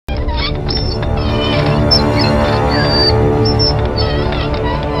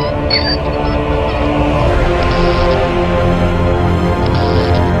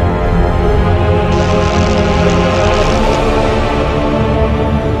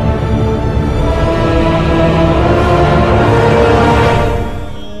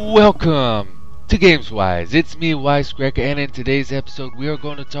Games Wise, it's me WiseKrakr, and in today's episode we are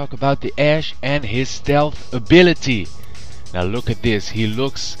going to talk about the Ash and his stealth ability. Now look at this, he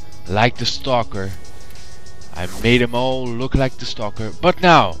looks like the Stalker. I made him all look like the Stalker. But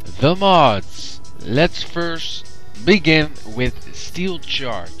now, the mods. Let's first begin with Steel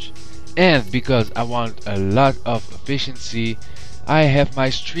Charge. And because I want a lot of efficiency, I have my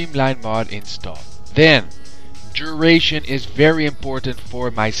Streamline mod installed. Then, duration is very important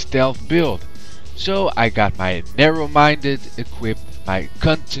for my stealth build. So I got my narrow-minded equipped, my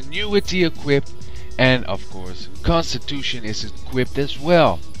continuity equipped, and of course constitution is equipped as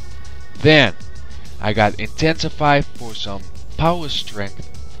well. Then I got intensify for some power strength.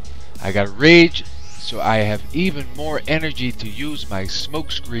 I got rage, so I have even more energy to use my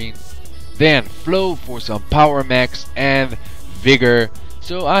smoke screen. Then flow for some power max, and vigor,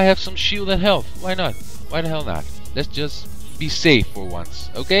 so I have some shield and health. Why not? Why the hell not? Let's just be safe for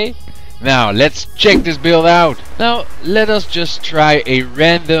once, okay? Now let's check this build out. Now let us just try a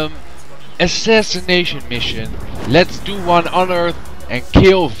random assassination mission. Let's do one on Earth and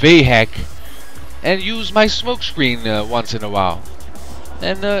kill Vahak and use my smoke screen once in a while.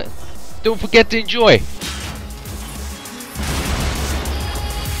 And don't forget to enjoy.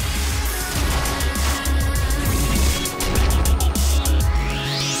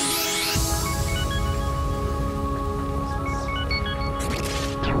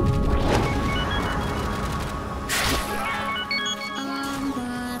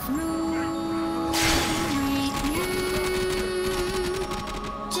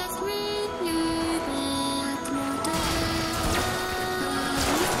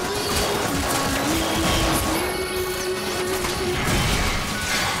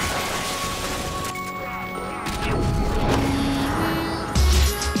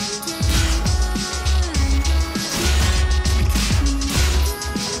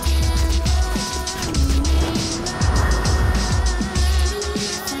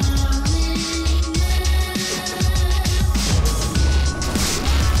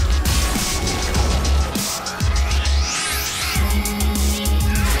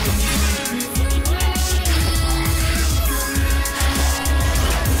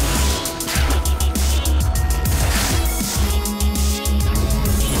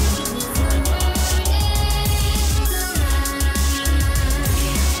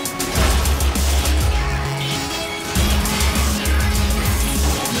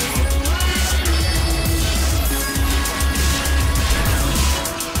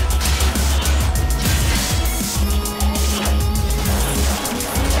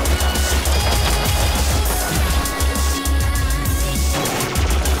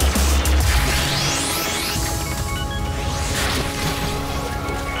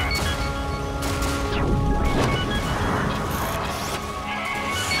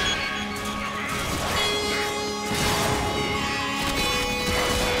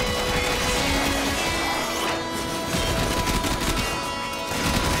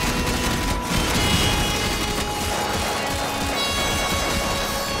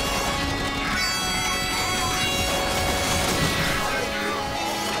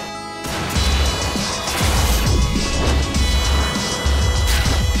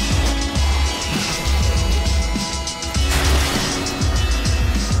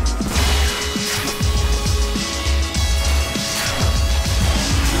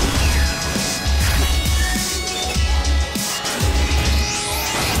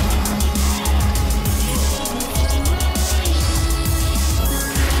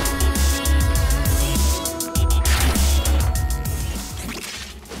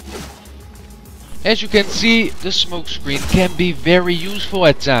 As you can see, the smoke screen can be very useful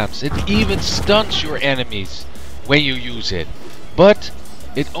at times. It even stuns your enemies when you use it. But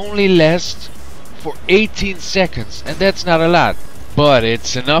it only lasts for 18 seconds, and that's not a lot. But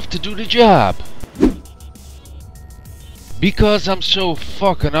it's enough to do the job. Because I'm so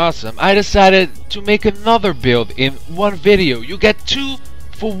fucking awesome, I decided to make another build in one video. You get 2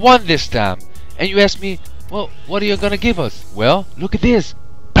 for 1 this time. And you ask me, well, what are you gonna give us? Well, look at this.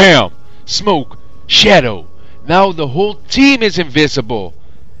 Bam! Smoke. Shadow. Now the whole team is invisible.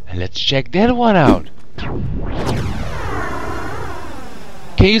 And let's check that one out.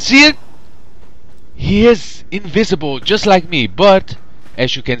 Can you see it? He is invisible just like me, but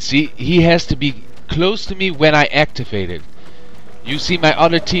as you can see, he has to be close to me when I activate it. You see my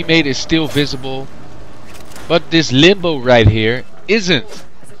other teammate is still visible, but this limbo right here isn't.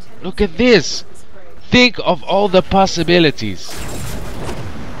 Look at this. Think of all the possibilities.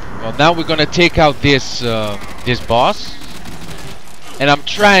 Well, now we're gonna take out this this boss, and I'm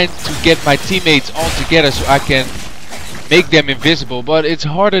trying to get my teammates all together so I can make them invisible, but it's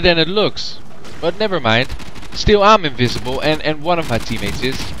harder than it looks. But never mind. Still, I'm invisible, and one of my teammates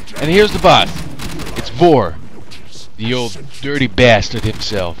is. And here's the boss. It's Vor, the old dirty bastard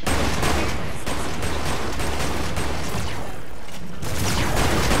himself.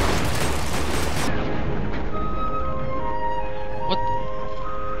 What?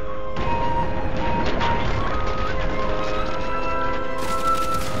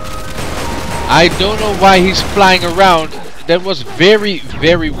 I don't know why he's flying around. That was very,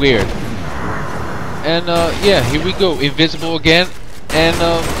 very weird. And yeah, here we go, invisible again. And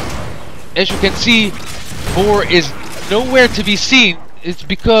as you can see, Vor is nowhere to be seen. It's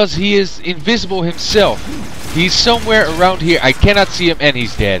because he is invisible himself. He's somewhere around here. I cannot see him, and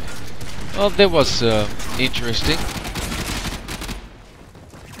he's dead. Well, that was interesting.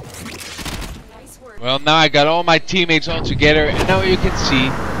 Well, now I got all my teammates all together, and now you can see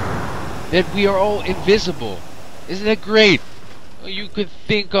that we are all invisible. Isn't that great? You could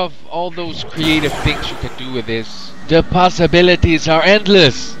think of all those creative things you can do with this. The possibilities are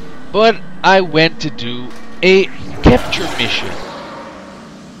endless. But I went to do a capture mission.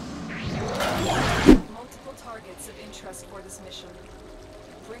 Multiple targets of interest for this mission.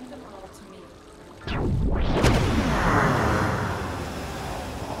 Bring them all to me.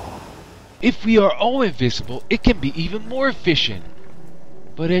 If we are all invisible, it can be even more efficient.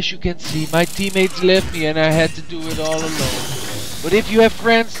 But as you can see, my teammates left me and I had to do it all alone. But if you have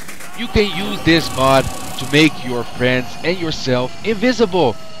friends, you can use this mod to make your friends and yourself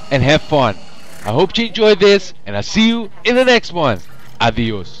invisible and have fun. I hope you enjoyed this, and I'll see you in the next one.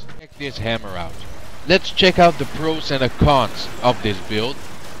 Adios. Check this hammer out. Let's check out the pros and the cons of this build.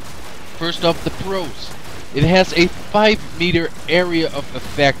 First off, the pros. It has a 5-meter area of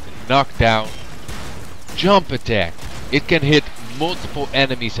effect knockdown jump attack. It can hit multiple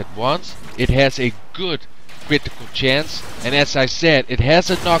enemies at once. It has a good critical chance, and as I said, it has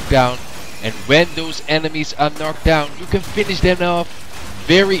a knockdown, and when those enemies are knocked down, you can finish them off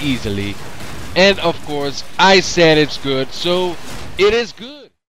very easily. And of course, I said it's good, so it is good.